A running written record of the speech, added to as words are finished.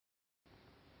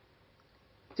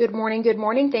Good morning. Good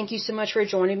morning. Thank you so much for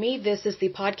joining me. This is the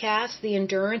podcast, The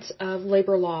Endurance of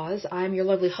Labor Laws. I'm your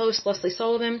lovely host, Leslie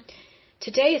Sullivan.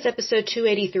 Today is episode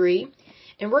 283,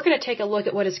 and we're going to take a look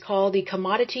at what is called the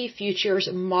Commodity Futures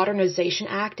Modernization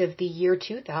Act of the year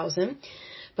 2000.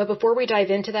 But before we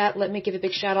dive into that, let me give a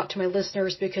big shout out to my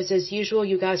listeners because, as usual,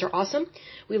 you guys are awesome.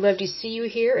 We love to see you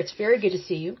here. It's very good to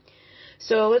see you.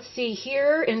 So let's see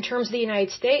here. In terms of the United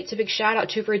States, a big shout out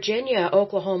to Virginia,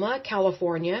 Oklahoma,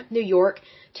 California, New York,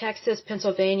 Texas,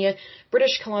 Pennsylvania,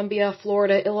 British Columbia,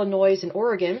 Florida, Illinois, and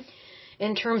Oregon.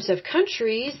 In terms of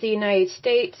countries, the United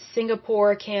States,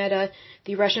 Singapore, Canada,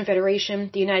 the Russian Federation,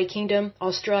 the United Kingdom,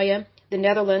 Australia, the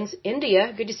Netherlands,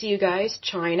 India, good to see you guys,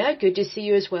 China, good to see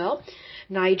you as well,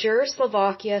 Niger,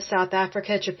 Slovakia, South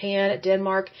Africa, Japan,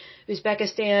 Denmark,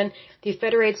 Uzbekistan, the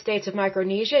Federated States of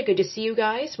Micronesia, good to see you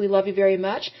guys, we love you very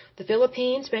much, the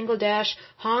Philippines, Bangladesh,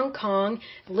 Hong Kong,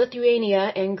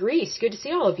 Lithuania, and Greece, good to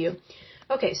see all of you.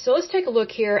 Okay, so let's take a look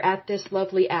here at this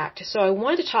lovely act. So I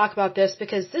wanted to talk about this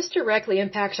because this directly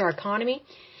impacts our economy.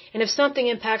 And if something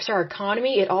impacts our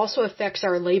economy, it also affects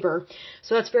our labor.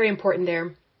 So that's very important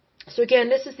there. So again,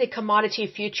 this is the Commodity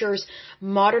Futures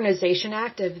Modernization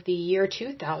Act of the year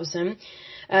 2000.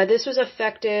 This was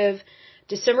effective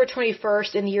December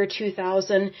 21st in the year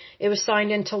 2000. It was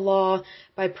signed into law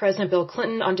by President Bill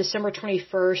Clinton on December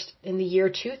 21st in the year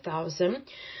 2000.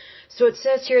 So it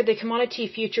says here the Commodity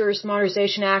Futures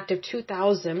Modernization Act of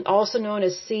 2000, also known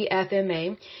as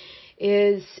CFMA,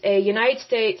 is a United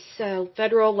States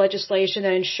federal legislation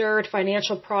that ensured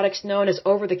financial products known as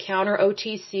over-the-counter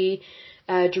OTC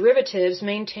derivatives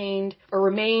maintained or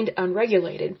remained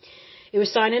unregulated. It was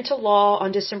signed into law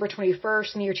on December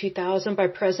 21st in the year 2000 by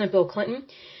President Bill Clinton.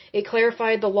 It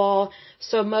clarified the law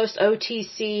so most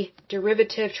OTC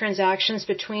derivative transactions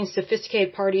between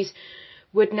sophisticated parties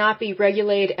would not be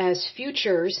regulated as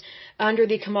futures under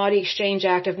the Commodity Exchange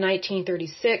Act of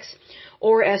 1936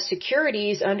 or as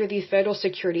securities under the federal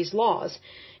securities laws.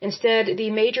 Instead, the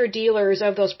major dealers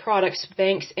of those products,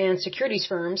 banks and securities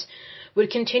firms, would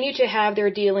continue to have their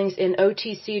dealings in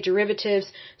OTC derivatives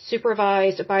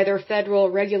supervised by their federal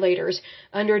regulators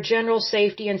under general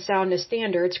safety and soundness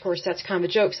standards. Of course, that's kind of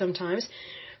a joke sometimes.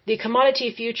 The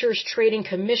Commodity Futures Trading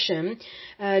Commission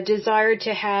desired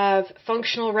to have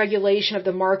functional regulation of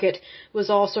the market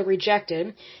was also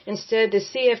rejected. Instead, the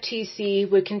CFTC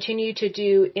would continue to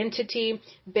do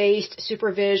entity-based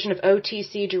supervision of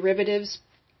OTC derivatives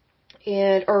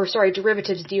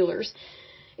derivatives dealers.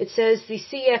 It says the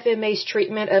CFMA's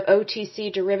treatment of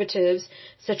OTC derivatives,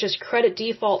 such as credit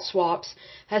default swaps,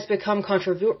 has become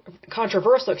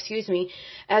controversial,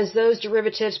 as those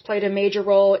derivatives played a major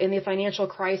role in the financial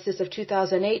crisis of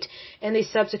 2008 and the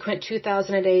subsequent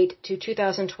 2008 to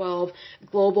 2012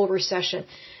 global recession.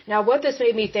 Now, what this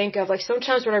made me think of, like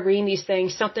sometimes when I read these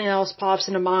things, something else pops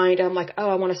into mind. I'm like, oh,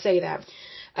 I want to say that.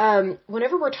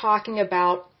 Whenever we're talking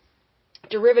about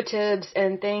derivatives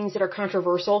and things that are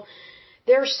controversial,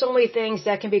 there are so many things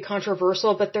that can be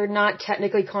controversial, but they're not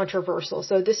technically controversial.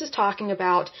 So this is talking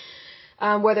about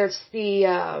whether it's the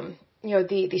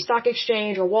stock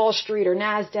exchange or Wall Street or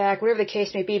NASDAQ, whatever the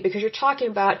case may be, because you're talking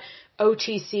about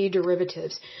OTC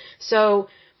derivatives. So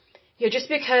just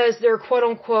because there quote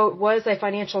unquote was a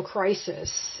financial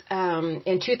crisis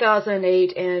in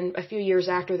 2008 and a few years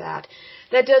after that,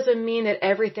 that doesn't mean that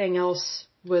everything else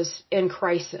was in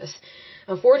crisis.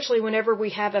 Unfortunately, whenever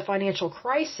we have a financial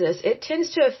crisis, it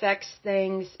tends to affect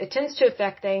things in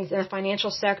the financial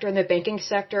sector and the banking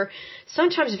sector,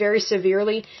 sometimes very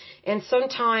severely, and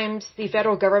sometimes the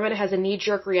federal government has a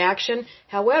knee-jerk reaction.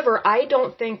 However, I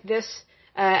don't think this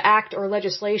act or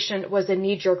legislation was a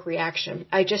knee-jerk reaction.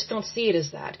 I just don't see it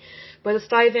as that. But let's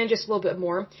dive in just a little bit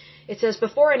more. It says,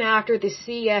 before and after the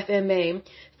CFMA,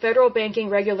 federal banking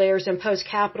regulators imposed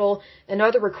capital and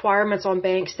other requirements on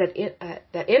banks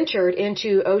that entered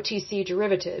into OTC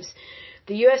derivatives.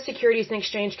 The U.S. Securities and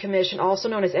Exchange Commission, also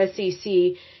known as SEC,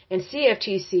 and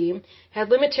CFTC had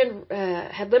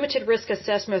limited risk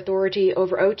assessment authority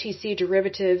over OTC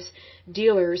derivatives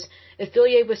dealers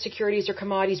affiliated with securities or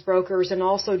commodities brokers, and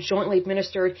also jointly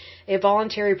administered a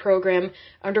voluntary program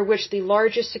under which the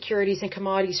largest securities and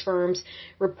commodities firms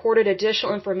reported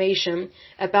additional information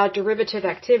about derivative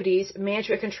activities,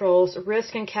 management controls,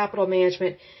 risk and capital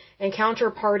management, and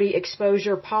counterparty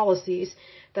exposure policies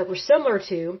that were similar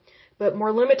to, but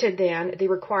more limited than, the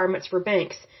requirements for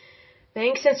banks.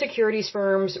 Banks and securities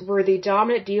firms were the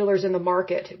dominant dealers in the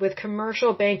market, with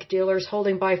commercial bank dealers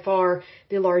holding by far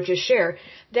the largest share.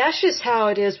 That's just how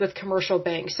it is with commercial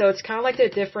banks. So it's kind of like the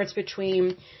difference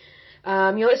between,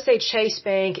 let's say Chase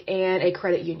Bank and a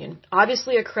credit union.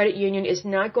 Obviously, a credit union is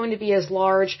not going to be as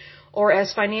large or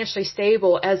as financially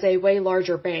stable as a way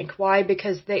larger bank. Why?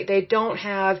 Because they don't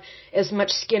have as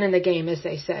much skin in the game, as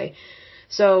they say.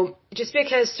 So just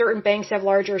because certain banks have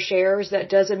larger shares, that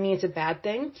doesn't mean it's a bad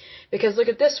thing. Because look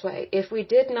at it this way. If we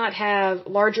did not have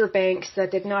larger banks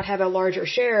that did not have a larger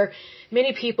share,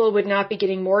 many people would not be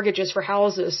getting mortgages for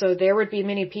houses. So there would be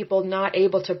many people not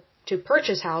able to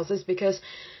purchase houses because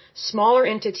smaller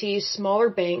entities, smaller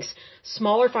banks,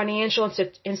 smaller financial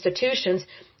institutions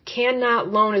cannot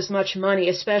loan as much money,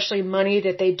 especially money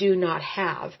that they do not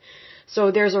have.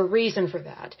 So there's a reason for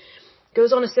that.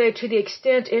 Goes on to say, to the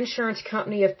extent insurance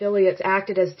company affiliates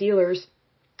acted as dealers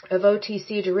of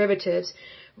OTC derivatives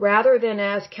rather than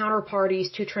as counterparties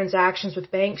to transactions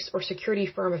with banks or security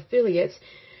firm affiliates,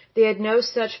 they had no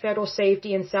such federal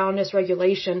safety and soundness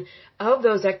regulation of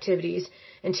those activities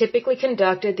and typically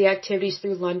conducted the activities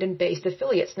through London-based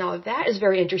affiliates. Now, that is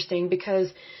very interesting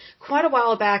because quite a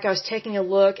while back I was taking a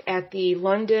look at the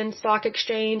London Stock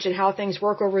Exchange and how things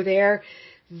work over there.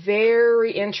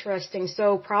 Very interesting.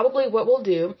 So probably what we'll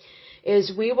do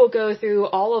is we will go through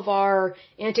all of our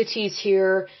entities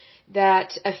here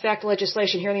that affect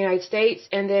legislation here in the United States,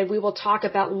 and then we will talk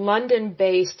about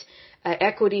London-based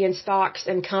equity and stocks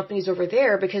and companies over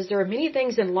there, because there are many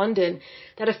things in London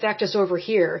that affect us over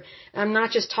here. I'm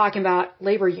not just talking about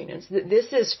labor unions.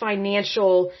 This is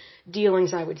financial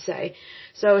dealings, I would say.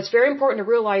 So it's very important to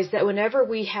realize that whenever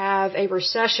we have a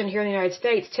recession here in the United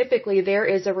States, typically there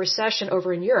is a recession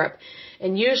over in Europe.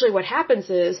 And usually what happens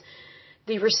is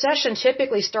the recession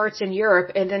typically starts in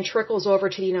Europe and then trickles over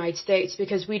to the United States,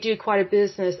 because we do quite a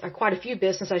bit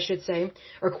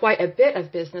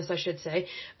of business,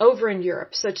 over in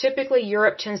Europe. So typically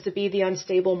Europe tends to be the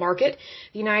unstable market.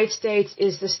 The United States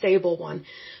is the stable one.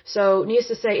 So needless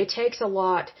to say, it takes a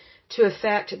lot to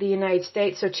affect the United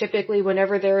States. So typically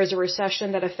whenever there is a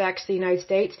recession that affects the United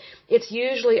States, it's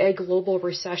usually a global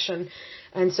recession.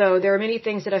 And so there are many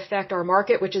things that affect our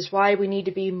market, which is why we need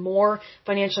to be more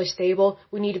financially stable.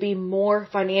 We need to be more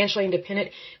financially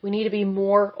independent. We need to be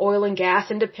more oil and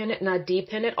gas independent, not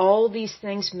dependent. All these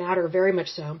things matter very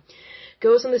much so.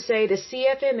 Goes on to say the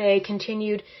CFMA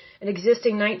continued an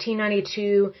existing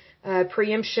 1992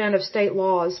 preemption of state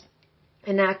laws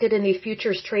enacted in the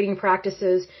Futures Trading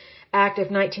Practices Act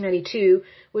of 1992,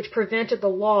 which prevented the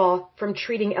law from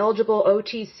treating eligible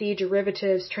OTC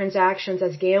derivatives transactions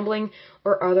as gambling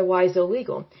or otherwise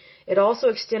illegal. It also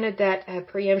extended that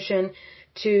exemption,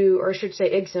 to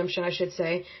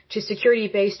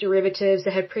security-based derivatives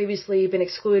that had previously been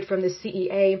excluded from the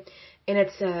CEA in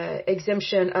its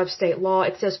exemption of state law.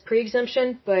 It says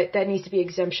pre-exemption, but that needs to be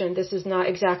exemption. This is not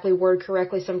exactly worded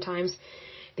correctly sometimes.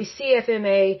 The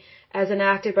CFMA, as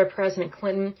enacted by President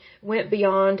Clinton, went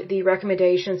beyond the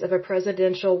recommendations of a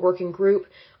presidential working group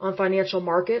on financial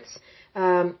markets,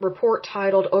 report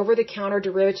titled Over-the-Counter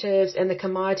Derivatives and the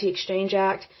Commodity Exchange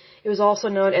Act. It was also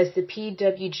known as the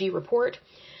PWG report.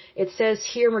 It says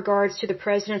here in regards to the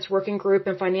President's Working Group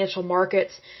in Financial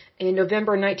Markets, in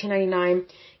November 1999,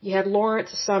 you had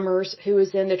Lawrence Summers, who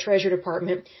was in the Treasury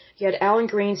Department. You had Alan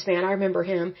Greenspan, I remember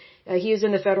him. He was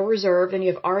in the Federal Reserve. Then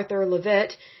you have Arthur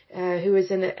Levitt, who was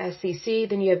in the SEC.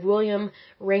 Then you have William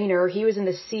Rayner. He was in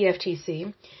the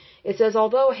CFTC. It says,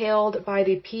 although hailed by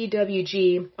the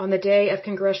PWG on the day of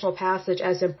congressional passage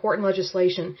as important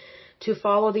legislation to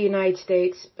allow the United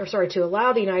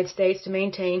States to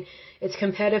maintain its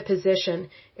competitive position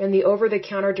in the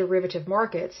over-the-counter derivative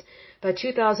markets, by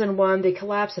 2001, the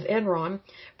collapse of Enron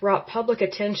brought public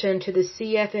attention to the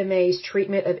CFMA's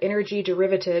treatment of energy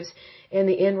derivatives and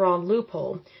the Enron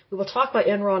loophole. We will talk about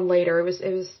Enron later.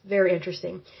 It was very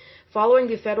interesting. Following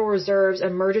the Federal Reserve's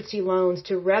emergency loans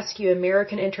to rescue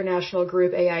American International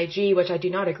Group, AIG, which I do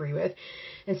not agree with,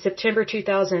 in September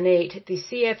 2008, the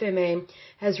CFMA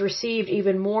has received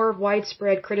even more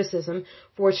widespread criticism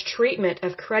for its treatment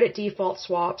of credit default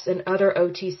swaps and other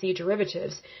OTC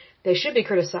derivatives. They should be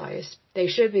criticized. They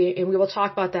should be, and we will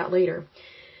talk about that later.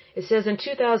 It says in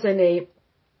 2008,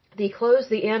 the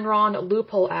Enron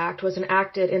Loophole Act was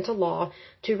enacted into law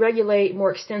to regulate more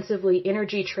extensively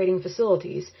energy trading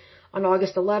facilities. On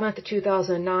August 11,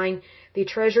 2009, the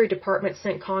Treasury Department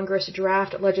sent Congress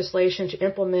draft legislation to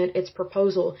implement its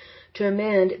proposal to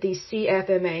amend the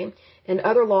CFMA and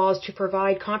other laws to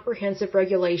provide comprehensive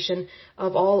regulation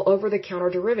of all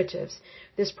over-the-counter derivatives.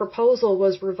 This proposal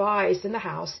was revised in the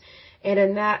House, and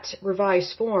in that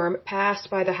revised form, passed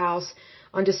by the House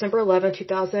on December 11,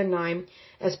 2009,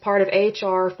 as part of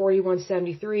H.R.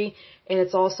 4173, and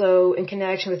it's also in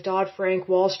connection with Dodd-Frank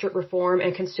Wall Street Reform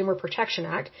and Consumer Protection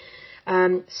Act.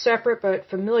 Separate but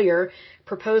familiar,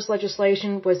 proposed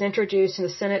legislation was introduced in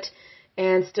the Senate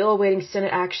and still awaiting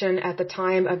Senate action at the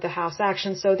time of the House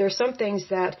action. So there's some things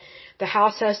that the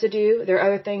House has to do. There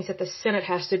are other things that the Senate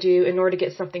has to do in order to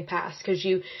get something passed, because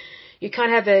you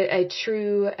kind of have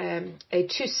a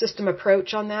two-system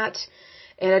approach on that.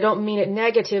 And I don't mean it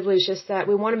negatively. It's just that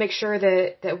we want to make sure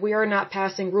that we are not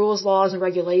passing rules, laws, and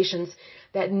regulations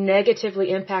that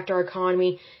negatively impact our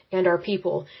economy and our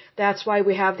people. That's why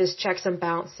we have this checks and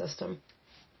balance system.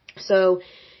 So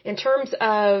in terms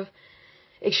of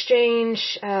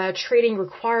exchange trading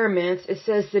requirements, it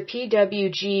says the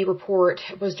PWG report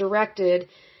was directed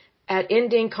at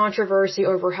ending controversy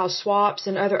over how swaps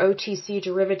and other OTC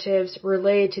derivatives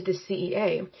relate to the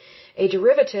CEA. A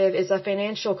derivative is a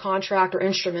financial contract or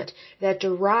instrument that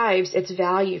derives its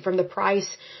value from the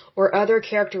price or other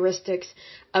characteristics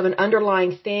of an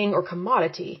underlying thing or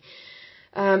commodity.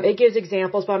 It gives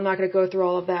examples, but I'm not going to go through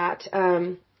all of that.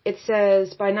 It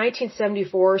says by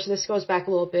 1974, so this goes back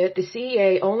a little bit, the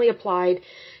CEA only applied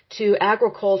to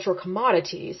agricultural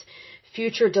commodities.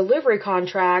 Future delivery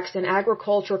contracts and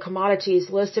agricultural commodities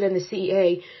listed in the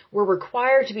CEA were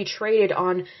required to be traded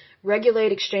on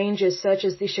regulated exchanges such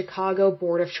as the Chicago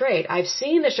Board of Trade. I've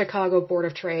seen the Chicago Board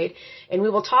of Trade, and we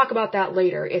will talk about that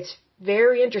later. It's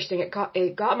very interesting.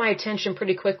 It got my attention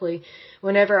pretty quickly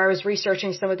whenever I was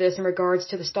researching some of this in regards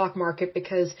to the stock market,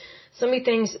 because some of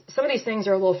these things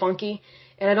are a little funky,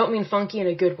 and I don't mean funky in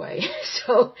a good way.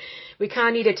 So we kind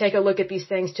of need to take a look at these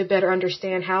things to better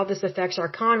understand how this affects our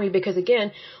economy, because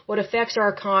again, what affects our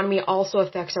economy also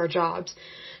affects our jobs.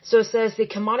 So it says the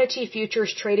Commodity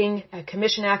Futures Trading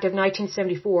Commission Act of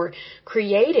 1974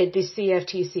 created the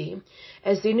CFTC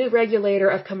as the new regulator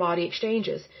of commodity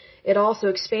exchanges. It also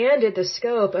expanded the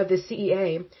scope of the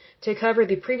CEA to cover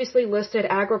the previously listed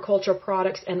agricultural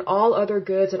products and all other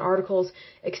goods and articles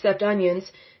except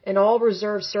onions, and all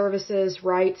reserved services,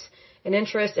 rights, and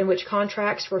interests in which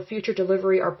contracts for future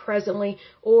delivery are presently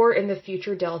or in the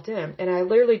future dealt in. And I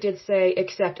literally did say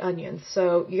except onions.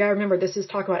 So you gotta remember, this is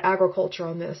talking about agriculture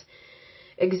on this.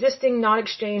 Existing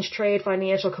non-exchange trade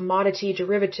financial commodity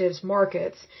derivatives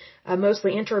markets,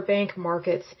 mostly interbank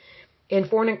markets, in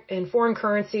foreign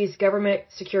currencies, government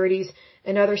securities,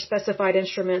 and other specified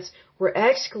instruments were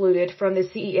excluded from the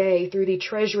CEA through the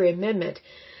Treasury Amendment.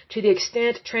 To the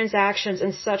extent transactions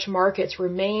in such markets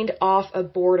remained off a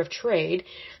board of trade,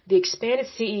 the expanded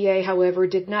CEA, however,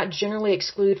 did not generally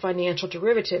exclude financial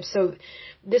derivatives. So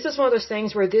this is one of those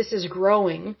things where this is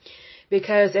growing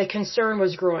because a concern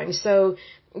was growing. So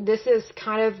this is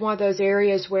kind of one of those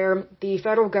areas where the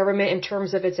federal government, in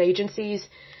terms of its agencies,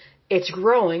 it's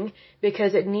growing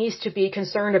because it needs to be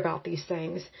concerned about these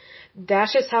things.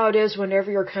 That's just how it is whenever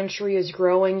your country is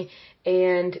growing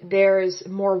and there's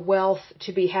more wealth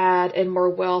to be had and more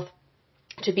wealth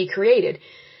to be created.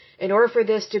 In order for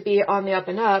this to be on the up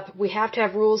and up, we have to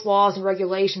have rules, laws, and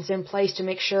regulations in place to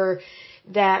make sure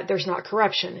that there's not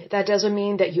corruption. That doesn't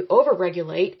mean that you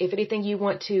overregulate. If anything, you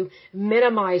want to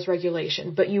minimize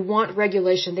regulation, but you want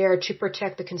regulation there to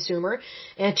protect the consumer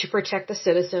and to protect the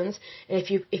citizens. And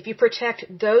if you protect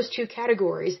those two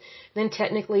categories, then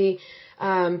technically,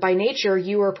 by nature,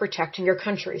 you are protecting your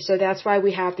country. So that's why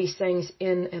we have these things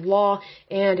in law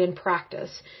and in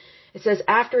practice. It says,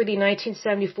 after the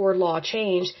 1974 law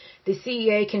changed, the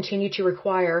CEA continued to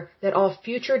require that all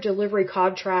future delivery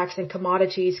contracts and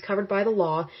commodities covered by the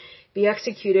law be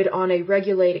executed on a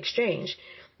regulated exchange.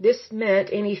 This meant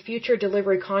any future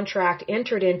delivery contract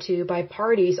entered into by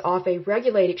parties off a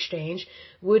regulated exchange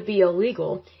would be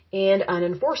illegal and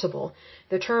unenforceable.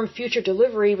 The term future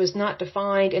delivery was not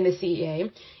defined in the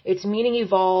CEA. Its meaning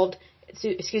evolved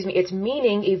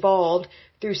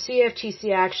through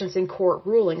CFTC actions and court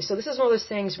rulings. So this is one of those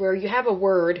things where you have a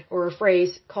word or a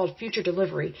phrase called future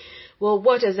delivery. Well,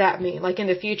 what does that mean? Like in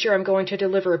the future, I'm going to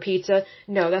deliver a pizza?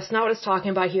 No, that's not what it's talking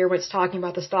about here when it's talking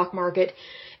about the stock market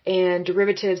and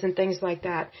derivatives and things like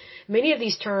that. Many of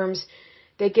these terms,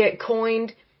 they get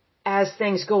coined as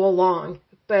things go along,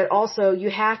 but also you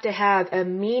have to have a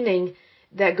meaning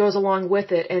that goes along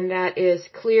with it, and that is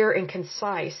clear and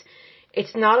concise.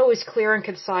 It's not always clear and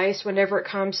concise whenever it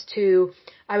comes to,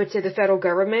 I would say, the federal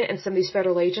government and some of these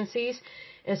federal agencies.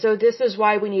 And so this is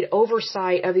why we need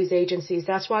oversight of these agencies.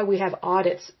 That's why we have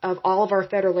audits of all of our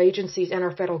federal agencies and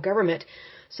our federal government.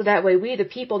 So that way we, the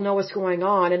people, know what's going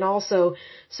on, and also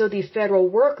so the federal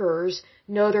workers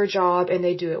know their job and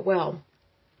they do it well.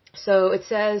 So it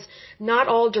says, not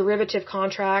all derivative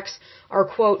contracts are,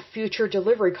 quote, future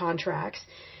delivery contracts.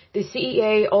 The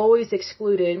CEA always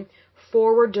excluded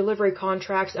forward delivery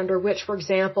contracts under which, for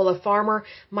example, a farmer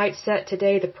might set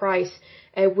today the price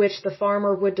at which the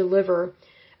farmer would deliver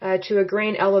to a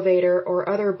grain elevator or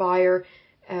other buyer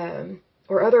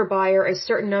or other buyer a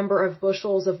certain number of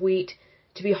bushels of wheat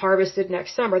to be harvested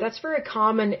next summer. That's very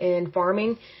common in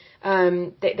farming.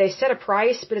 They set a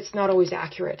price, but it's not always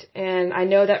accurate. And I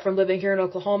know that from living here in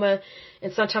Oklahoma,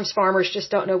 and sometimes farmers just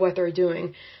don't know what they're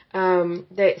doing.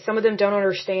 Some of them don't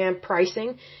understand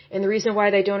pricing, and the reason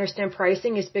why they don't understand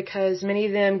pricing is because many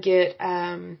of them get,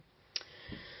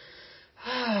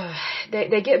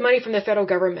 they get money from the federal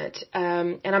government,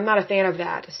 and I'm not a fan of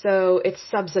that. So it's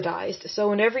subsidized. So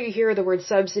whenever you hear the word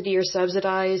subsidy or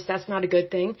subsidized, that's not a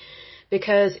good thing,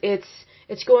 because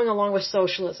it's going along with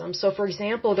socialism. So, for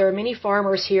example, there are many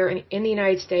farmers here in the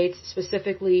United States,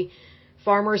 specifically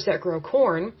farmers that grow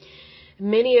corn.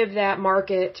 Many of that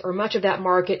market, or much of that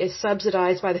market, is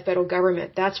subsidized by the federal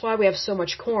government. That's why we have so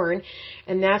much corn,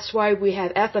 and that's why we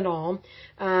have ethanol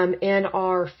in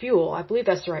our fuel. I believe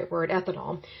that's the right word,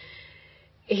 ethanol.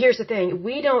 Here's the thing.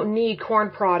 We don't need corn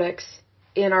products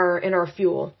in our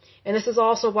fuel. And this is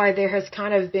also why there has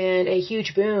kind of been a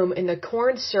huge boom in the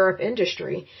corn syrup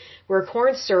industry, where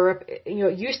corn syrup,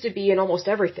 used to be in almost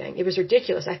everything. It was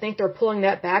ridiculous. I think they're pulling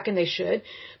that back, and they should,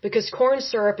 because corn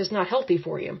syrup is not healthy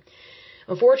for you.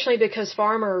 Unfortunately, because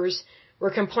farmers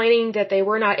were complaining that they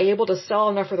were not able to sell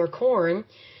enough of their corn,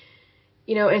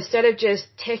 instead of just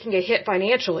taking a hit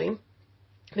financially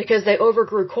because they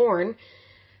overgrew corn,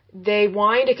 they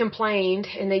whined and complained,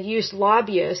 and they used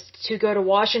lobbyists to go to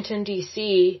Washington,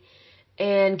 D.C.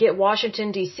 and get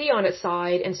Washington, D.C. on its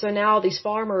side. And so now these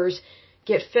farmers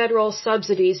get federal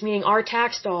subsidies, meaning our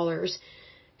tax dollars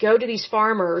go to these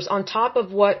farmers on top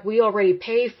of what we already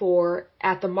pay for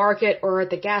at the market or at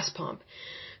the gas pump.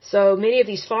 So many of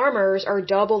these farmers are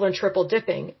double and triple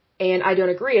dipping. And I don't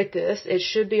agree with this. It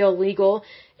should be illegal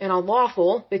and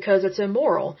unlawful because it's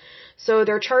immoral. So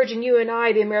they're charging you and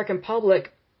I, the American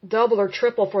public, double or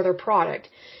triple for their product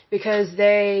because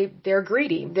they're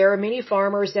greedy. There are many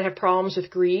farmers that have problems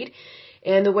with greed.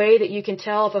 And the way that you can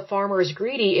tell if a farmer is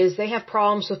greedy is they have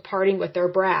problems with parting with their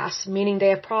brass, meaning they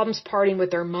have problems parting with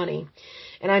their money.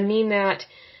 And I mean that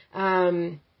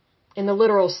in the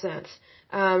literal sense.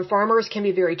 Farmers can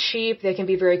be very cheap. They can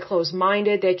be very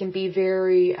close-minded. They can be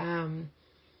very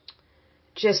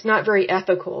just not very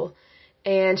ethical.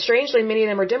 And strangely, many of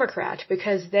them are Democrat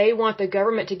because they want the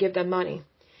government to give them money.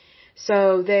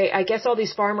 So I guess all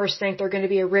these farmers think they're going to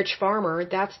be a rich farmer.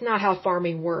 That's not how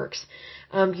farming works.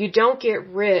 You don't get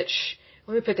rich.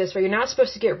 Let me put it this way. You're not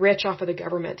supposed to get rich off of the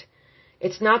government.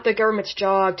 It's not the government's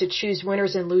job to choose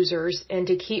winners and losers and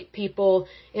to keep people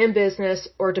in business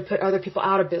or to put other people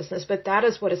out of business. But that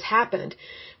is what has happened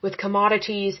with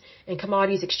commodities and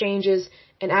commodities exchanges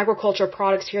and agricultural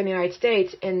products here in the United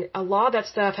States. And a lot of that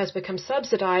stuff has become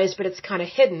subsidized, but it's kind of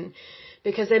hidden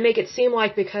because they make it seem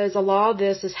like because a lot of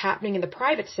this is happening in the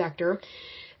private sector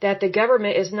that the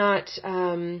government is not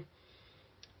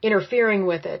interfering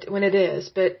with it when it is.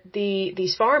 But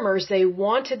these farmers, they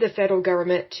wanted the federal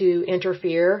government to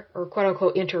interfere or quote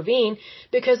unquote intervene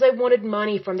because they wanted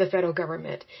money from the federal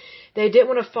government. They didn't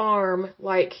want to farm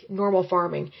like normal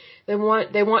farming. They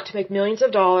want to make millions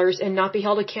of dollars and not be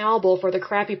held accountable for the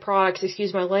crappy products,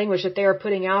 excuse my language, that they are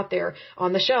putting out there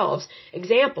on the shelves.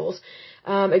 Examples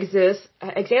of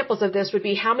this would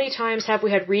be how many times have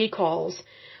we had recalls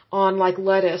on like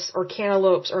lettuce or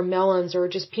cantaloupes or melons or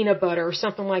just peanut butter or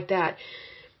something like that.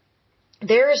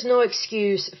 There is no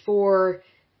excuse for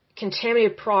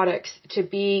contaminated products to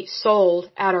be sold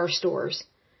at our stores.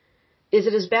 Is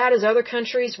it as bad as other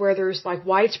countries where there's like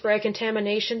widespread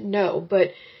contamination? No,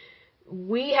 but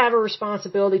we have a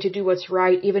responsibility to do what's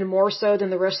right even more so than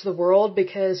the rest of the world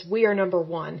because we are number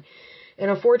one. And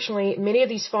unfortunately, many of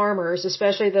these farmers,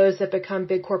 especially those that become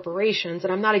big corporations,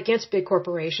 and I'm not against big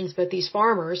corporations, but these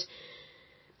farmers,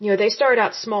 they start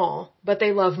out small, but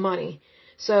they love money.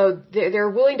 So they're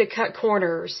willing to cut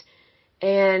corners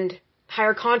and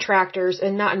hire contractors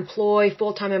and not employ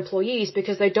full-time employees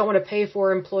because they don't want to pay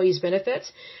for employees'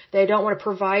 benefits. They don't want to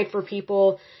provide for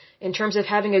people in terms of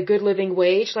having a good living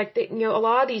wage. Like, a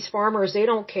lot of these farmers, they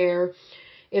don't care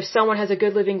if someone has a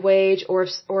good living wage or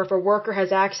if a worker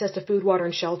has access to food, water,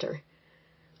 and shelter.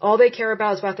 All they care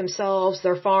about is about themselves,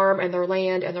 their farm, and their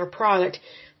land, and their product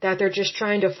that they're just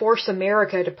trying to force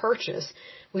America to purchase.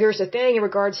 Well, here's the thing in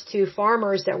regards to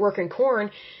farmers that work in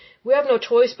corn, we have no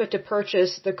choice but to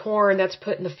purchase the corn that's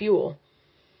put in the fuel.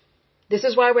 This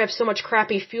is why we have so much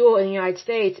crappy fuel in the United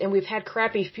States, and we've had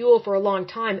crappy fuel for a long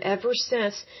time, ever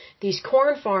since these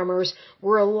corn farmers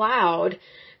were allowed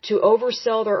to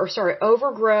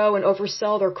overgrow and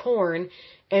oversell their corn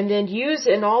and then use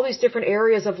it in all these different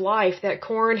areas of life that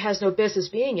corn has no business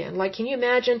being in. Like, can you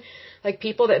imagine, like,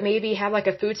 people that maybe have, like,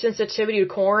 a food sensitivity to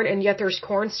corn and yet there's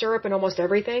corn syrup in almost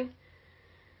everything?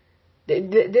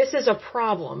 This is a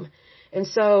problem. And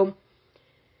so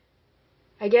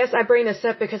I guess I bring this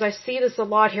up because I see this a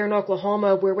lot here in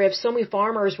Oklahoma where we have so many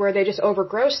farmers where they just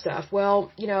overgrow stuff.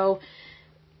 Well,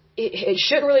 it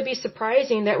shouldn't really be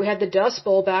surprising that we had the Dust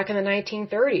Bowl back in the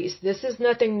 1930s. This is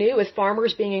nothing new with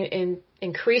farmers being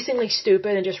increasingly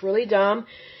stupid and just really dumb,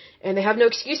 and they have no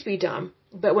excuse to be dumb.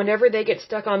 But whenever they get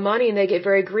stuck on money and they get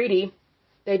very greedy,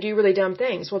 they do really dumb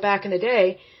things. Well, back in the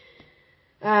day,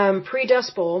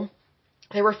 pre-Dust Bowl,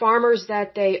 there were farmers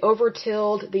that they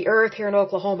overtilled the earth here in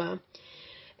Oklahoma,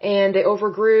 and they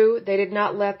overgrew. They did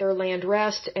not let their land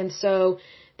rest, and so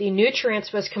the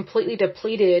nutrients was completely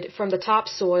depleted from the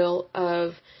topsoil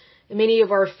of many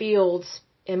of our fields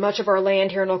and much of our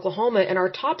land here in Oklahoma. And our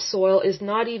topsoil is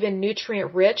not even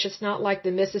nutrient rich. It's not like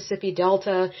the Mississippi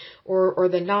Delta or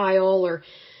the Nile, or,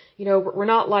 we're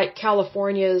not like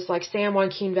California's like San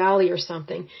Joaquin Valley or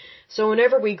something. So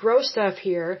whenever we grow stuff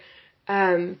here,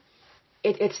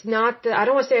 it's not I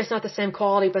don't want to say it's not the same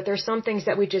quality, but there's some things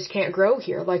that we just can't grow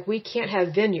here. Like we can't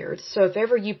have vineyards. So if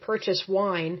ever you purchase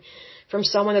wine from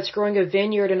someone that's growing a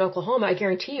vineyard in Oklahoma, I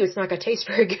guarantee you it's not going to taste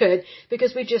very good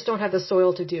because we just don't have the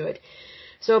soil to do it.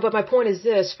 So, but my point is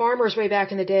this, farmers way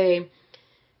back in the day,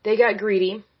 they got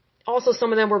greedy. Also,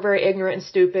 some of them were very ignorant and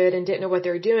stupid and didn't know what they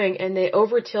were doing, and they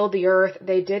overtilled the earth.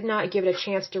 They did not give it a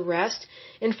chance to rest.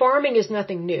 And farming is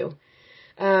nothing new.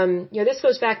 This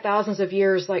goes back thousands of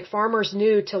years. Like farmers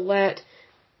knew to let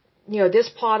this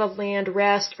plot of land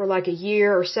rest for like a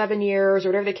year or 7 years or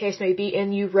whatever the case may be,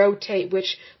 and you rotate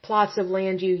which plots of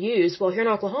land you use. Well, here in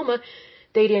Oklahoma,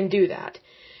 they didn't do that.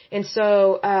 And so,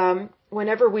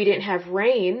 whenever we didn't have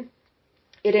rain,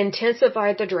 it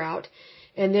intensified the drought.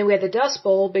 And then we had the Dust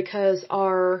Bowl because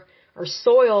our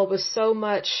soil was so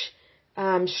much,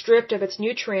 stripped of its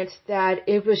nutrients that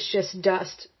it was just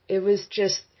dust. It was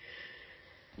just,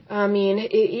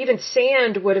 even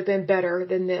sand would have been better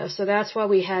than this. So that's why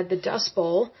we had the Dust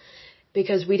Bowl,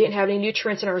 because we didn't have any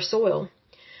nutrients in our soil.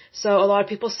 So a lot of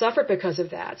people suffered because of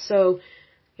that. So,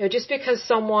 just because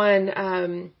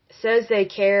someone says they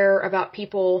care about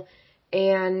people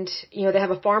and, they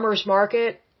have a farmer's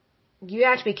market, you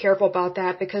have to be careful about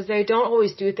that because they don't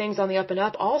always do things on the up and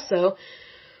up. Also,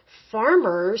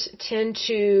 farmers tend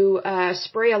to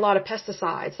spray a lot of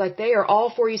pesticides. Like they are all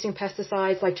for using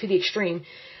pesticides, like to the extreme.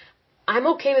 I'm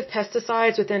okay with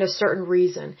pesticides within a certain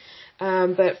reason.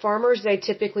 But farmers, they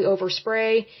typically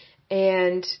overspray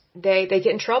and they get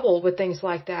in trouble with things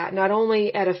like that. Not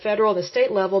only at a federal and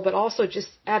state level, but also just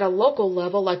at a local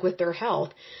level, like with their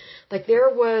health. Like there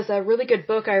was a really good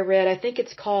book I read. I think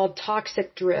it's called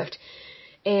Toxic Drift.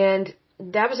 And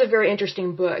that was a very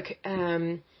interesting book.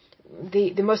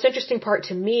 The most interesting part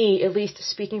to me, at least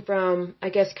speaking from, I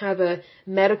guess, kind of a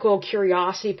medical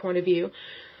curiosity point of view,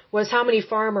 was how many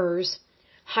farmers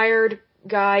hired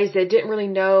guys that didn't really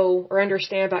know or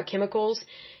understand about chemicals,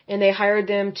 and they hired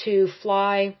them to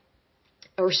fly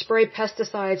or spray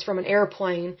pesticides from an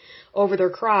airplane over their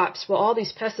crops. Well, all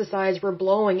these pesticides were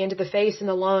blowing into the face and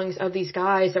the lungs of these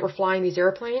guys that were flying these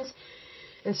airplanes.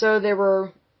 And so there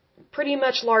were pretty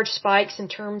much large spikes in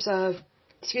terms of,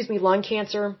 lung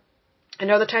cancer and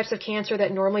other types of cancer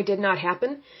that normally did not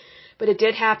happen. But it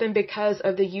did happen because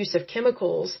of the use of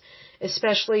chemicals,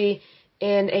 especially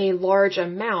in a large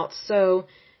amount. So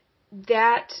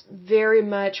that very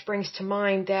much brings to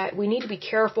mind that we need to be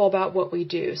careful about what we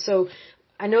do. So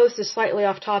I know this is slightly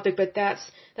off topic, but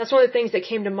that's one of the things that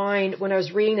came to mind when I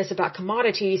was reading this about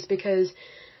commodities, because,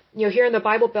 here in the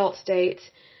Bible Belt states,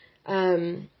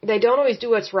 they don't always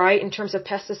do what's right in terms of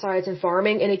pesticides and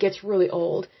farming, and it gets really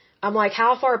old. I'm like,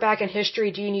 how far back in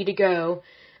history do you need to go?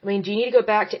 Do you need to go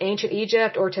back to ancient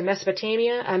Egypt or to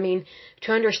Mesopotamia?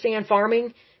 To understand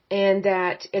farming, and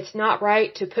that it's not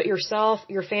right to put yourself,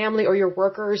 your family, or your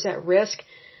workers at risk,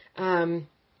 in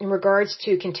regards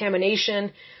to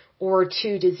contamination or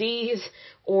to disease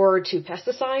or to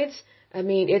pesticides.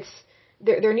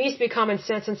 There needs to be common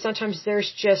sense, and sometimes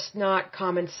there's just not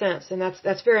common sense, and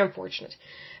that's very unfortunate.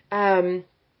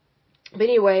 But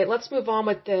anyway, let's move on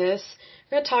with this.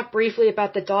 We're going to talk briefly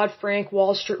about the Dodd-Frank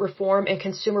Wall Street Reform and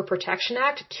Consumer Protection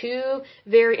Act, two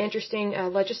very interesting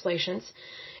legislations.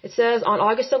 It says, on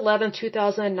August 11,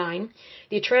 2009,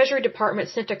 the Treasury Department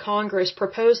sent to Congress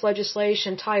proposed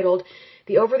legislation titled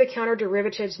the Over-the-Counter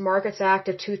Derivatives Markets Act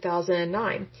of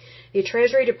 2009. The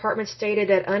Treasury Department stated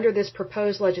that under this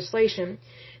proposed legislation,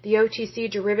 the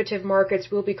OTC derivative markets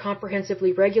will be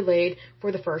comprehensively regulated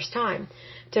for the first time.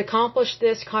 To accomplish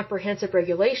this comprehensive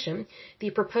regulation, the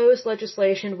proposed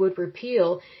legislation would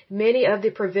repeal many of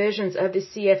the provisions of the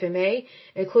CFMA,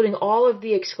 including all of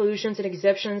the exclusions and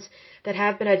exemptions that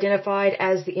have been identified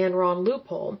as the Enron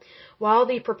loophole. While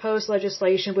the proposed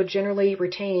legislation would generally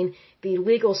retain the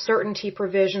legal certainty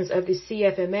provisions of the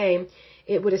CFMA,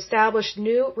 it would establish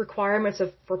new requirements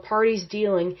for parties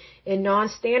dealing in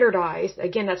non-standardized,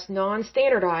 again that's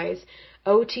non-standardized,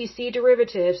 OTC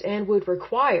derivatives, and would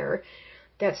require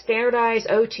that standardized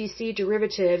OTC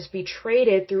derivatives be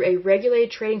traded through a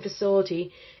regulated trading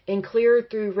facility and cleared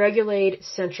through regulated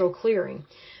central clearing.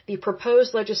 The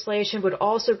proposed legislation would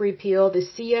also repeal the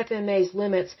CFMA's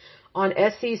limits on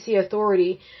SEC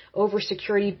authority over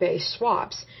security-based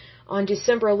swaps. On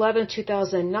December 11,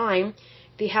 2009,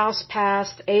 the House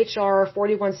passed H.R.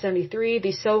 4173,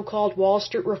 the so-called Wall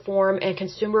Street Reform and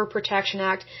Consumer Protection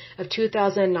Act of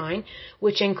 2009,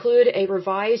 which included a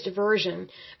revised version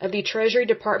of the Treasury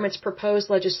Department's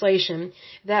proposed legislation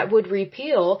that would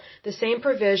repeal the same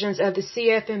provisions of the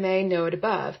CFMA noted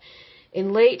above.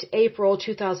 In late April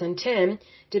 2010,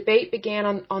 debate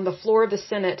began on the floor of the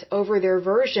Senate over their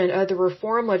version of the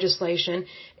reform legislation,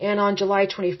 and on July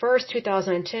 21,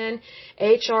 2010,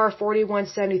 H.R.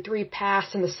 4173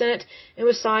 passed in the Senate and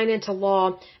was signed into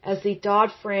law as the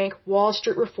Dodd-Frank Wall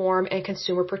Street Reform and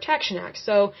Consumer Protection Act.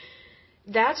 So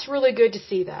that's really good to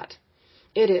see that.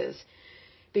 It is.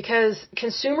 Because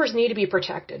consumers need to be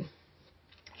protected.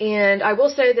 And I will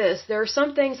say this, there are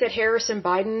some things that Harris and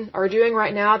Biden are doing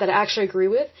right now that I actually agree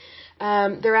with.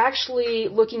 They're actually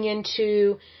looking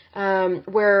into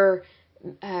where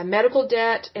medical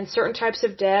debt and certain types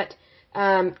of debt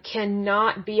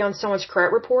cannot be on someone's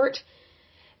credit report.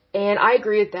 And I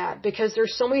agree with that because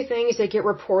there's so many things that get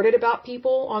reported about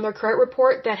people on their credit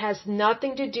report that has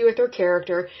nothing to do with their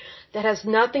character, that has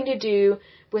nothing to do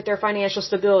with their financial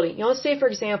stability. You know, let's say, for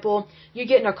example, you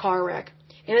get in a car wreck.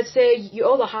 And let's say you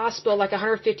owe the hospital like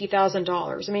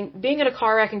 $150,000. I mean, being in a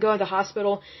car wreck and going to the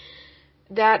hospital,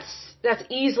 that's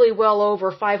easily well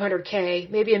over $500K,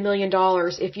 maybe $1 million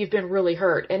if you've been really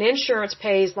hurt. And insurance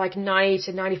pays like 90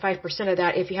 to 95% of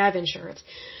that if you have insurance.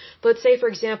 But let's say, for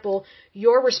example,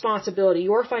 your responsibility,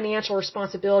 your financial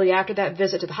responsibility after that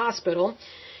visit to the hospital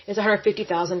is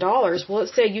 $150,000. Well,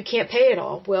 let's say you can't pay it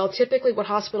all. Well, typically what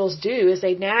hospitals do is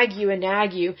they nag you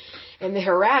and they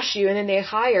harass you, and then they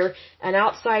hire an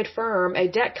outside firm, a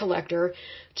debt collector,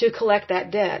 to collect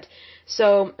that debt.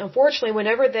 So, unfortunately,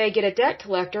 whenever they get a debt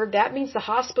collector, that means the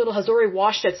hospital has already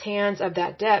washed its hands of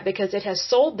that debt because it has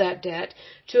sold that debt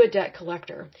to a debt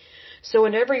collector. So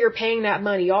whenever you're paying that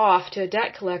money off to a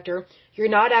debt collector, you're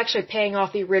not actually paying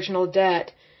off the original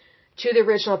debt to the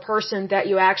original person that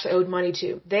you actually owed money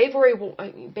to. They've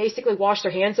already basically washed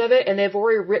their hands of it, and they've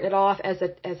already written it off as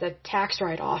a tax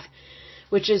write-off,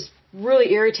 which is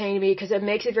really irritating to me because it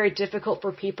makes it very difficult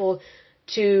for people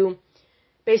to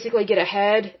basically get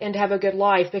ahead and to have a good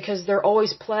life because they're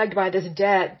always plagued by this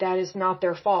debt that is not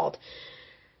their fault.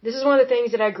 This is one of the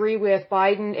things that I agree with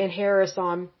Biden and Harris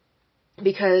on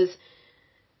because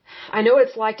I know what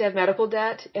it's like to have medical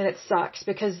debt, and it sucks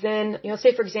because then, you know,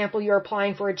 say for example you're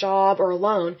applying for a job or a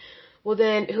loan, well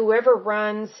then whoever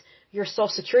runs your social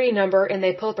security number and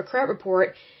they pull up a credit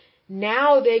report,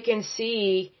 now they can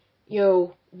see, you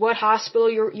know, what hospital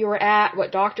you were at,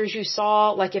 what doctors you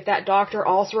saw, like if that doctor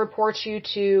also reports you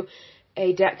to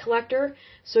a debt collector.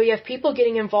 So you have people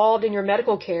getting involved in your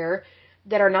medical care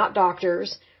that are not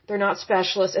doctors, they're not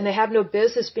specialists, and they have no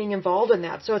business being involved in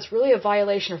that. So it's really a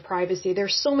violation of privacy.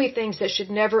 There's so many things that should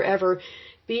never ever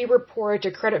be reported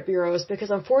to credit bureaus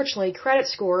because unfortunately credit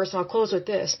scores, and I'll close with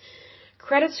this,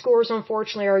 credit scores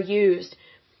unfortunately are used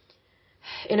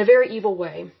in a very evil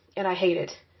way, and I hate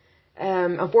it.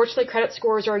 Unfortunately, credit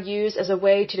scores are used as a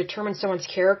way to determine someone's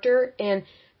character, and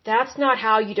that's not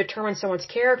how you determine someone's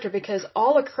character because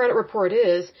all a credit report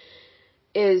is,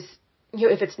 you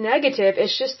know, if it's negative,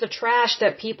 it's just the trash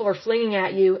that people are flinging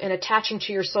at you and attaching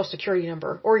to your social security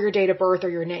number or your date of birth or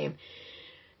your name.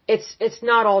 It's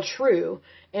not all true,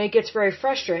 and it gets very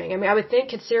frustrating. I mean, I would think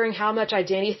considering how much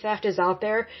identity theft is out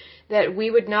there that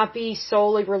we would not be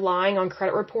solely relying on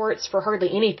credit reports for hardly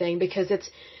anything because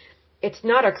it's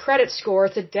not a credit score,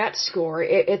 it's a debt score.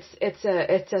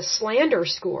 It's a slander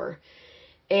score.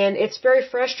 And it's very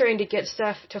frustrating to get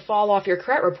stuff to fall off your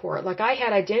credit report. Like I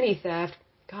had identity theft.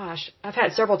 Gosh, I've had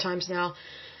it several times now.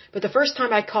 But the first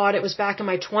time I caught it was back in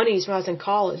my 20s when I was in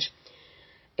college.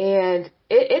 And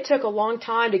it took a long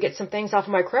time to get some things off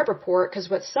of my credit report, because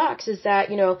what sucks is that,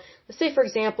 let's say, for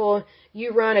example,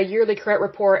 you run a yearly credit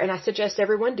report, and I suggest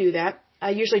everyone do that.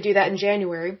 I usually do that in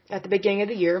January, at the beginning of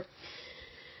the year.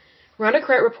 Run a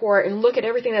credit report and look at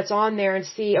everything that's on there and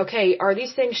see, okay, are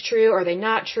these things true? Are they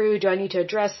not true? Do I need to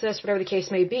address this? Whatever the case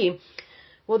may be.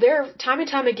 Well, time and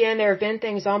time again, there have been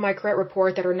things on my credit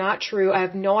report that are not true. I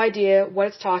have no idea what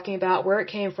it's talking about, where it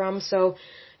came from. So,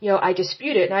 I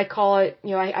dispute it, and I call it,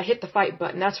 I hit the fight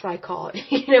button. That's what I call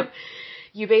it.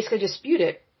 You basically dispute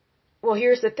it. Well,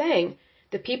 here's the thing.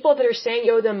 The people that are saying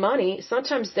you owe them money,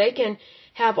 sometimes they can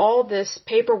have all this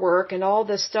paperwork and all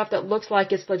this stuff that looks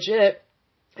like it's legit,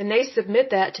 and they submit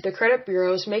that to the credit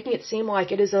bureaus, making it seem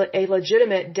like it is a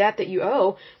legitimate debt that you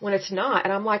owe when it's not.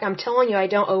 And I'm like, I'm telling you, I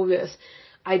don't owe this.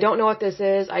 I don't know what this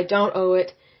is. I don't owe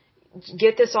it.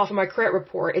 Get this off of my credit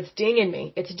report. It's dinging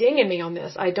me. It's dinging me on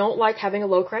this. I don't like having a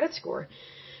low credit score.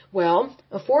 Well,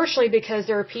 unfortunately, because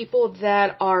there are people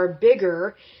that are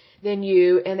bigger than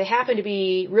you and they happen to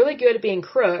be really good at being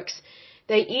crooks,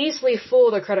 they easily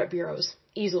fool the credit bureaus.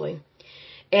 Easily.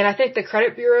 And I think the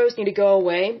credit bureaus need to go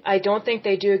away. I don't think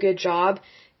they do a good job.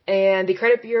 And the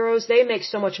credit bureaus, they make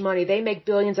so much money. They make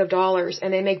billions of dollars,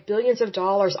 and they make billions of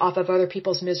dollars off of other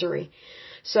people's misery.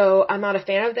 So I'm not a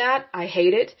fan of that. I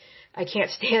hate it. I can't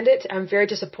stand it. I'm very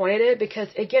disappointed in it because,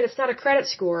 again, it's not a credit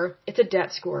score. It's a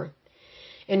debt score.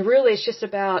 And really, it's just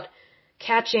about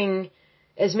catching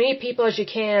as many people as you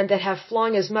can that have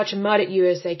flung as much mud at you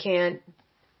as they can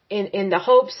in the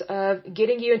hopes of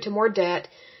getting you into more debt,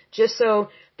 just so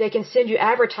they can send you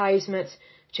advertisements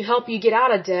to help you get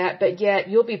out of debt, but yet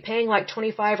you'll be paying like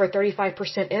 25 or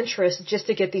 35% interest just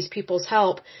to get these people's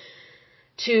help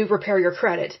to repair your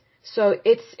credit. So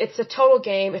it's a total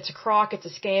game. It's a crock. It's a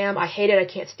scam. I hate it. I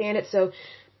can't stand it. So,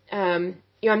 I'm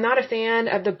not a fan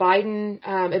of the Biden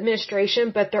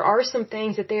administration, but there are some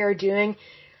things that they are doing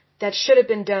that should have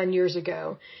been done years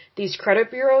ago. These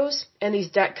credit bureaus and these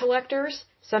debt collectors,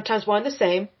 sometimes one and the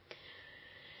same,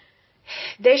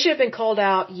 they should have been called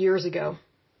out years ago.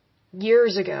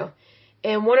 Years ago.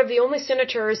 And one of the only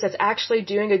senators that's actually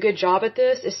doing a good job at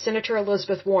this is Senator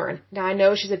Elizabeth Warren. Now, I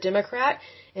know she's a Democrat,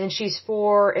 and she's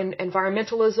for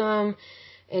environmentalism,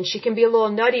 and she can be a little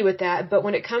nutty with that, but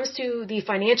when it comes to the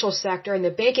financial sector and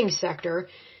the banking sector,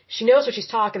 she knows what she's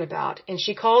talking about, and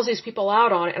she calls these people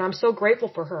out on it, and I'm so grateful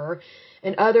for her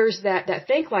and others that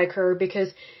think like her,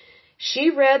 because she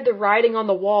read the writing on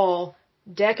the wall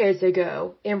decades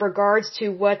ago in regards to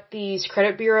what these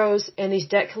credit bureaus and these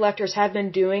debt collectors have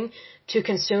been doing to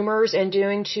consumers and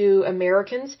doing to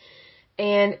Americans.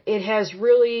 And it has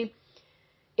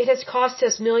cost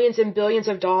us millions and billions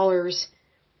of dollars,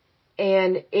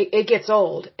 and it gets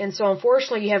old. And so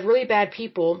unfortunately, you have really bad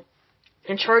people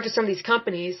in charge of some of these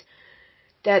companies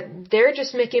that they're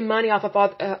just making money off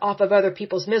of other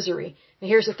people's misery. And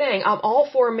here's the thing, I'm all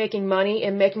for making money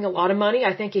and making a lot of money.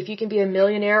 I think if you can be a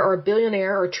millionaire or a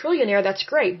billionaire or a trillionaire, that's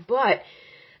great, but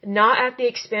not at the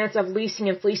expense of leasing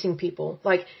and fleecing people.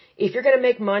 Like, if you're going to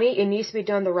make money, it needs to be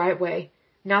done the right way,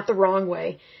 not the wrong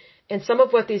way. And some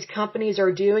of what these companies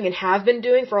are doing and have been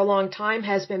doing for a long time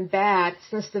has been bad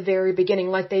since the very beginning.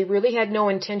 Like, they really had no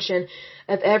intention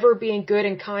of ever being good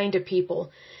and kind to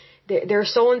people. Their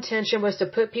sole intention was to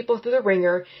put people through the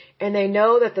ringer, and they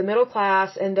know that the middle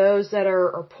class and those that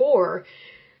are poor,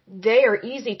 they are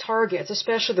easy targets,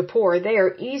 especially the poor. They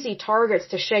are easy targets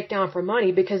to shake down for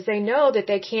money because they know that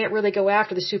they can't really go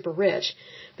after the super rich,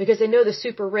 because they know the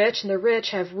super rich and the rich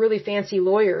have really fancy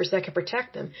lawyers that can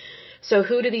protect them. So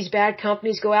who do these bad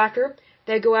companies go after?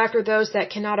 They go after those that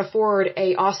cannot afford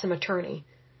an awesome attorney.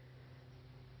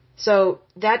 So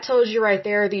that tells you right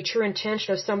there the true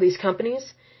intention of some of these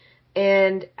companies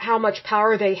and how much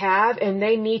power they have, and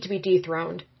they need to be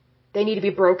dethroned. They need to be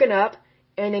broken up,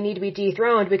 and they need to be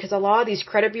dethroned, because a lot of these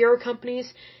credit bureau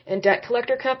companies and debt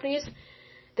collector companies,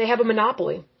 they have a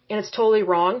monopoly, and it's totally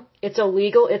wrong. It's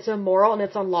illegal, it's immoral, and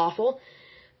it's unlawful.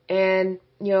 And,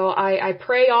 I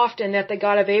pray often that the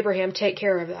God of Abraham take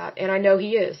care of that, and I know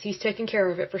He is. He's taking care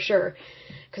of it for sure.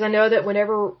 Because I know that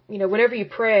whenever you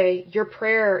pray, your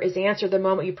prayer is answered the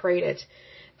moment you prayed it.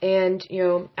 And,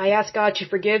 I ask God to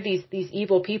forgive these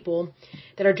evil people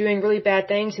that are doing really bad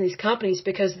things in these companies,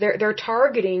 because they're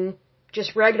targeting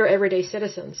just regular everyday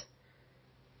citizens.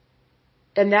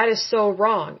 And that is so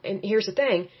wrong. And here's the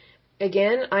thing.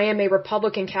 Again, I am a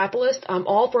Republican capitalist. I'm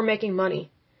all for making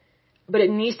money. But it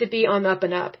needs to be on the up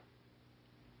and up.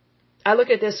 I look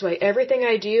at it this way. Everything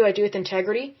I do with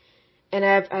integrity. And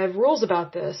I have rules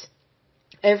about this.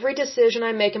 Every decision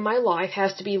I make in my life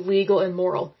has to be legal and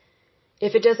moral.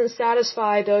 If it doesn't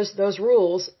satisfy those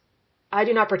rules, I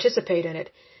do not participate in it.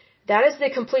 That is the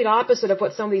complete opposite of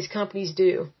what some of these companies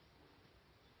do.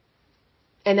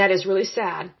 And that is really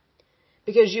sad.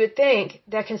 Because you would think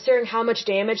that considering how much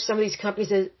damage some of these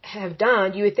companies have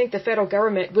done, you would think the federal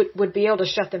government would be able to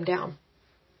shut them down.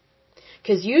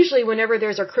 Because usually whenever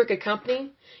there's a crooked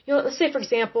company, let's say, for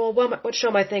example, what show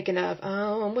am I thinking of?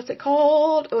 What's it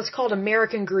called? Oh, it's called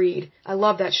American Greed. I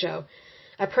love that show.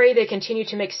 I pray they continue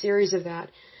to make series of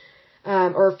that,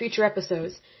 or future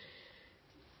episodes.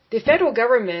 The federal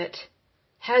government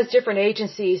has different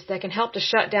agencies that can help to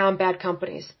shut down bad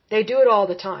companies. They do it all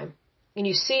the time. And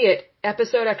you see it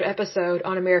episode after episode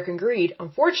on American Greed.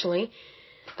 Unfortunately,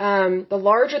 the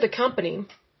larger the company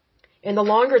and the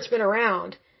longer it's been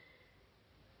around,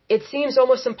 it seems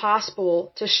almost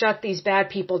impossible to shut these bad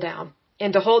people down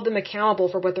and to hold them accountable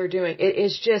for what they're doing. It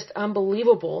is just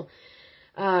unbelievable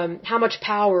how much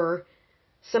power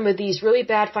some of these really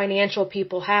bad financial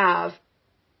people have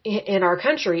in our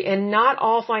country. And not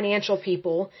all financial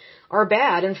people are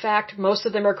bad. In fact, most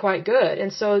of them are quite good.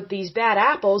 And so these bad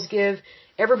apples give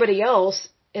everybody else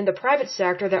in the private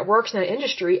sector that works in that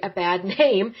industry a bad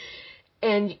name.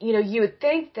 And, you would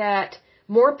think that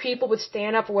more people would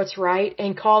stand up for what's right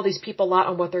and call these people out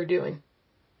on what they're doing.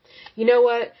 You know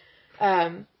what?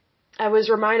 I was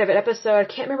reminded of an episode, I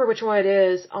can't remember which one it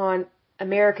is, on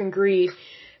American Greed,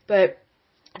 but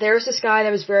there's this guy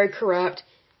that was very corrupt.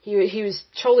 He was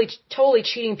totally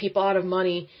cheating people out of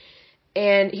money.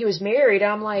 And he was married.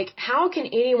 I'm like, how can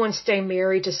anyone stay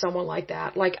married to someone like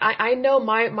that? Like, I know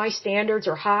my standards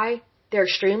are high. They're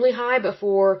extremely high, but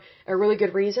for a really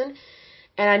good reason.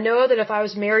 And I know that if I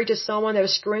was married to someone that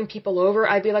was screwing people over,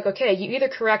 I'd be like, okay, you either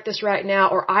correct this right now,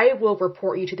 or I will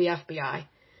report you to the FBI.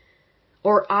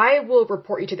 Or I will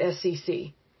report you to the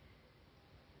SEC.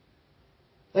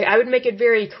 Like, I would make it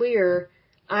very clear,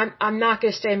 I'm not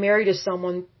going to stay married to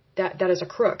someone that is a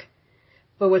crook.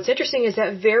 But what's interesting is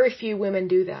that very few women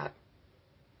do that.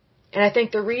 And I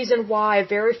think the reason why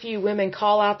very few women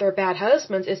call out their bad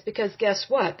husbands is because guess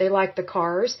what? They like the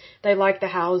cars, they like the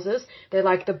houses, they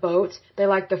like the boats, they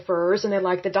like the furs, and they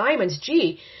like the diamonds.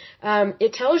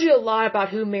 It tells you a lot about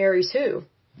who marries who.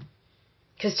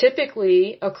 Because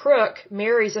typically a crook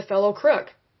marries a fellow crook.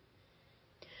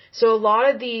 So a lot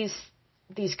of these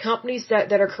companies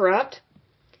that are corrupt,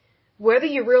 whether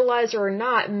you realize it or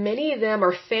not, many of them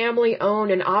are family owned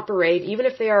and operate, even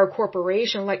if they are a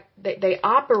corporation, like they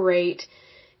operate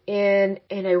in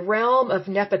a realm of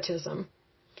nepotism.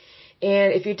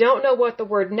 And if you don't know what the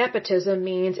word nepotism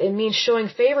means, it means showing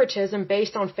favoritism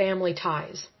based on family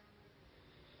ties.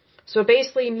 So it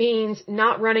basically means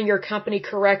not running your company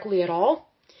correctly at all.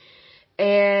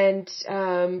 And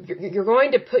you're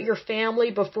going to put your family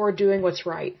before doing what's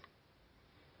right.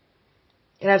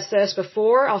 And I've said this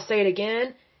before, I'll say it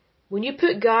again. When you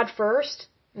put God first,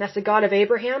 and that's the God of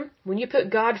Abraham, when you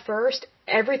put God first,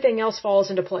 everything else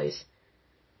falls into place.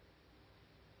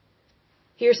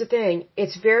 Here's the thing.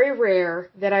 It's very rare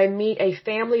that I meet a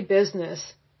family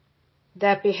business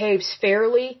that behaves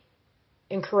fairly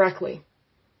and correctly.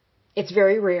 It's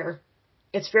very rare.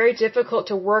 It's very difficult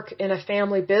to work in a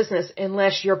family business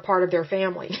unless you're part of their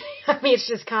family. I mean, it's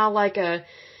just kind of like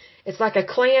it's like a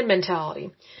clan mentality.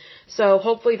 So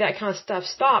hopefully that kind of stuff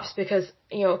stops because,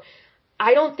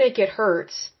 I don't think it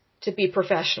hurts to be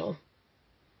professional.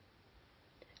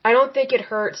 I don't think it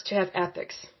hurts to have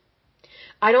ethics.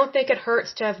 I don't think it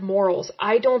hurts to have morals.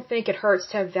 I don't think it hurts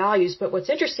to have values. But what's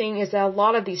interesting is that a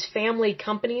lot of these family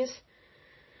companies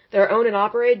that are owned and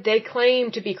operated, they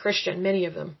claim to be Christian, many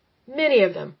of them. Many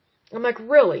of them. I'm like,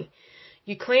 really?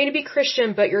 You claim to be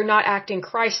Christian, but you're not acting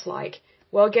Christ-like.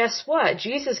 Well, guess what?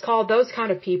 Jesus called those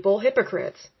kind of people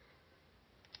hypocrites.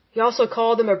 He also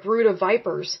called them a brood of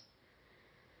vipers.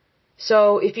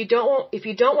 So if you don't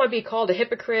want to be called a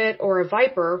hypocrite or a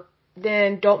viper,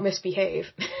 then don't misbehave.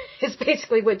 It's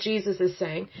basically what Jesus is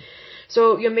saying.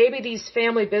 So maybe these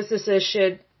family businesses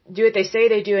should do what they say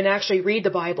they do and actually read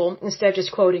the Bible instead of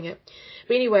just quoting it.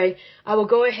 But anyway, I will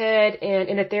go ahead and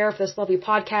end it there for this lovely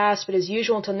podcast. But as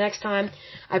usual, until next time,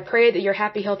 I pray that you're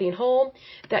happy, healthy, and whole,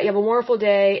 that you have a wonderful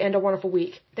day and a wonderful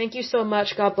week. Thank you so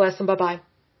much. God bless and bye-bye.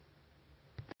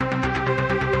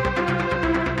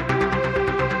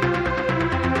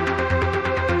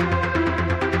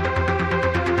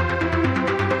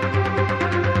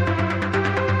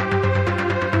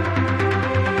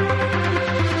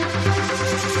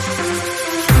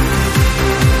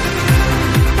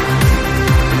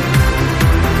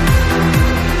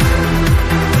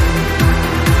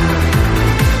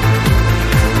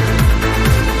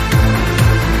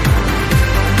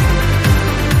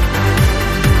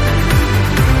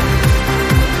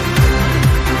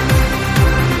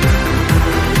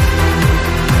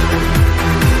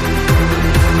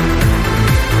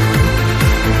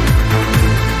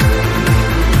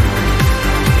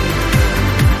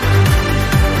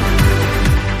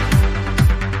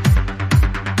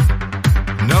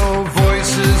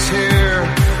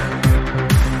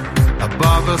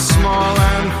 above a small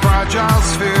and fragile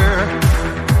sphere.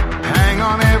 Hang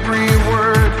on every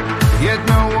word, yet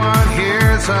no one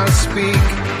hears us speak.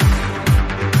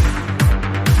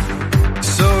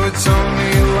 So it's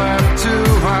only left to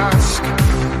ask,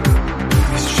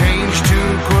 is change too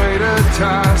great a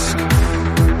task?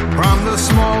 From the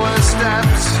smallest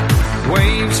steps,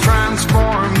 waves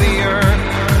transform the earth.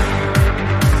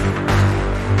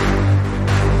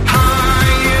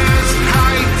 Highest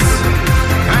heights,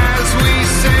 as we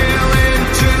sail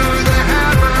into the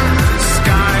heavens,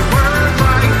 skyward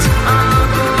light of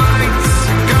the lights.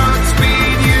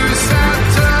 Godspeed, you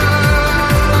satellites.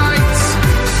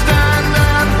 Stand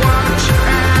and watch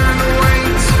and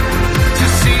wait to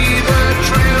see the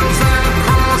trails that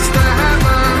cross the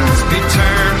heavens.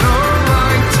 Eternal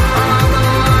light of the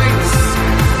lights.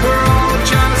 We're all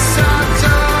just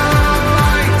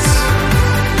satellites.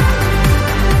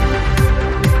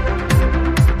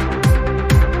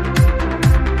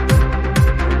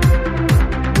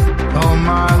 Oh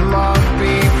my love,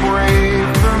 be brave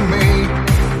for me.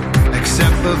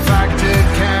 Accept the fact it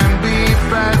can be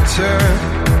better.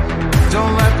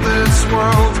 Don't let this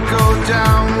world go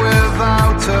down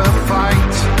without a fight.